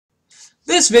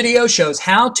This video shows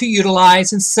how to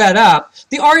utilize and set up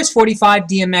the RS485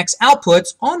 DMX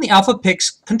outputs on the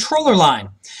AlphaPix controller line.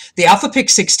 The AlphaPix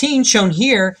 16 shown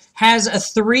here has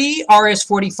 3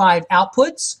 RS485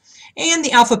 outputs, and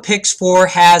the AlphaPix 4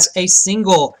 has a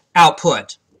single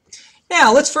output.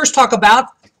 Now let's first talk about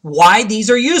why these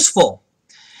are useful.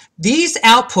 These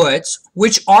outputs,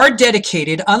 which are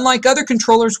dedicated, unlike other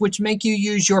controllers which make you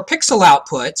use your pixel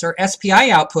outputs or SPI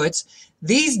outputs,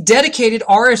 these dedicated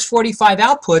RS485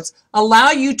 outputs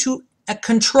allow you to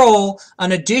control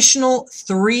an additional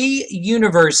 3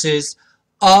 universes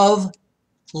of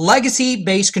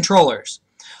legacy-based controllers.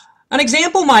 An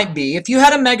example might be if you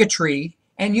had a Megatree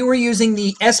and you were using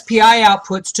the SPI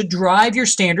outputs to drive your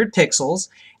standard pixels,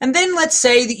 and then let's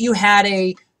say that you had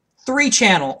a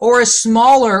 3-channel or a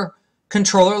smaller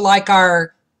controller like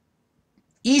our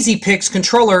EasyPix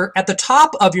controller at the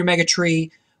top of your Megatree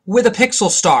with a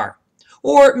pixel star.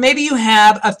 Or maybe you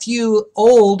have a few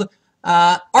old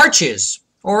arches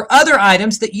or other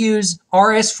items that use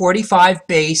RS485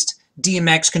 based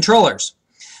DMX controllers.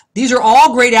 These are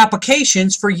all great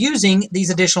applications for using these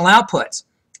additional outputs.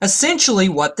 Essentially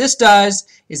what this does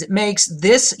is it makes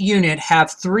this unit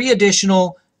have 3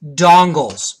 additional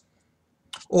dongles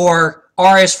or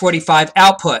RS485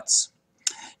 outputs.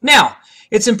 Now,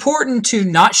 it's important to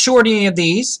not short any of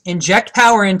these, inject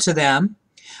power into them.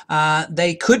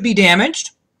 They could be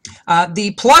damaged.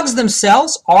 The plugs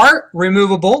themselves are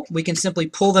removable. We can simply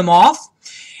pull them off.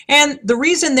 And the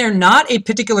reason they're not a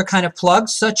particular kind of plug,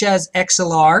 such as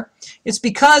XLR, is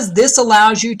because this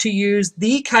allows you to use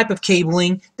the type of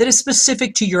cabling that is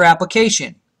specific to your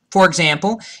application. For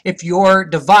example, if your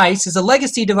device is a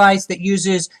legacy device that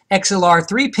uses XLR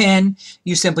 3-pin,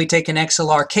 you simply take an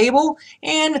XLR cable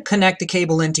and connect the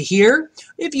cable into here.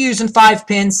 If you're using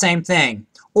 5-pin, same thing.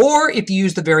 Or if you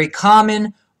use the very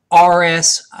common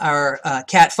RS or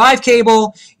Cat5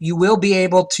 cable, you will be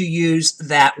able to use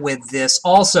that with this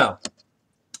also.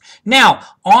 Now,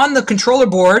 on the controller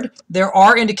board, there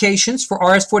are indications for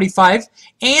RS485,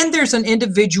 and there's an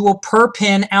individual per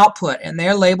pin output, and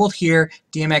they're labeled here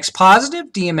DMX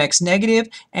positive, DMX negative,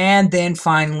 and then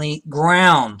finally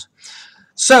ground.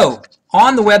 So,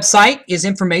 on the website is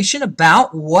information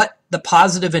about what the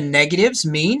positive and negatives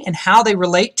mean and how they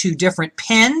relate to different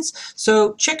pins.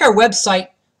 So check our website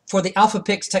for the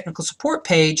AlphaPix technical support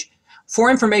page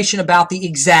for information about the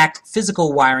exact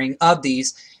physical wiring of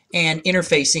these and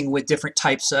interfacing with different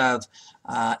types of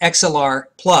XLR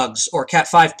plugs or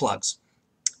Cat5 plugs.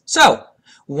 So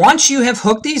once you have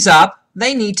hooked these up,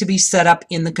 they need to be set up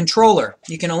in the controller.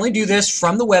 You can only do this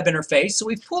from the web interface. So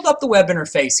we've pulled up the web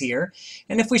interface here,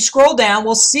 and if we scroll down,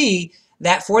 we'll see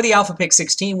that for the AlphaPix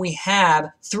 16 we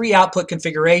have 3 output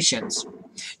configurations.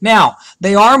 Now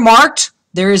they are marked.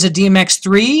 There is a DMX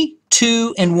 3,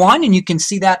 2, and 1, and you can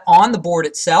see that on the board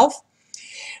itself.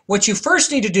 What you first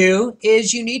need to do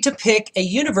is you need to pick a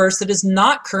universe that is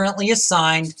not currently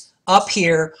assigned up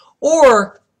here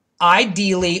or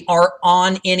ideally are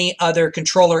on any other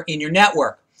controller in your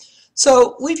network.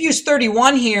 So we've used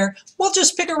 31 here. We'll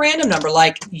just pick a random number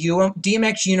like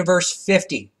DMX Universe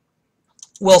 50.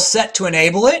 We'll set to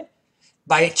enable it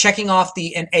by checking off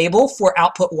the enable for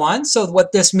output 1. So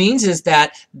what this means is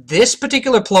that this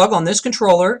particular plug on this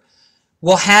controller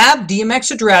will have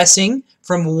DMX addressing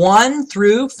from 1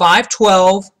 through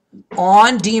 512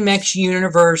 on DMX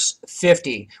Universe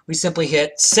 50. We simply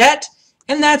hit set,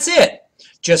 and that's it.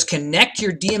 Just connect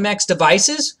your DMX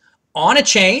devices on a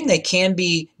chain. They can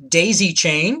be daisy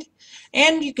chained,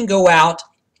 and you can go out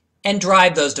and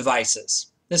drive those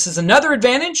devices. This is another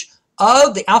advantage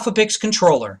of the AlphaPix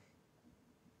controller.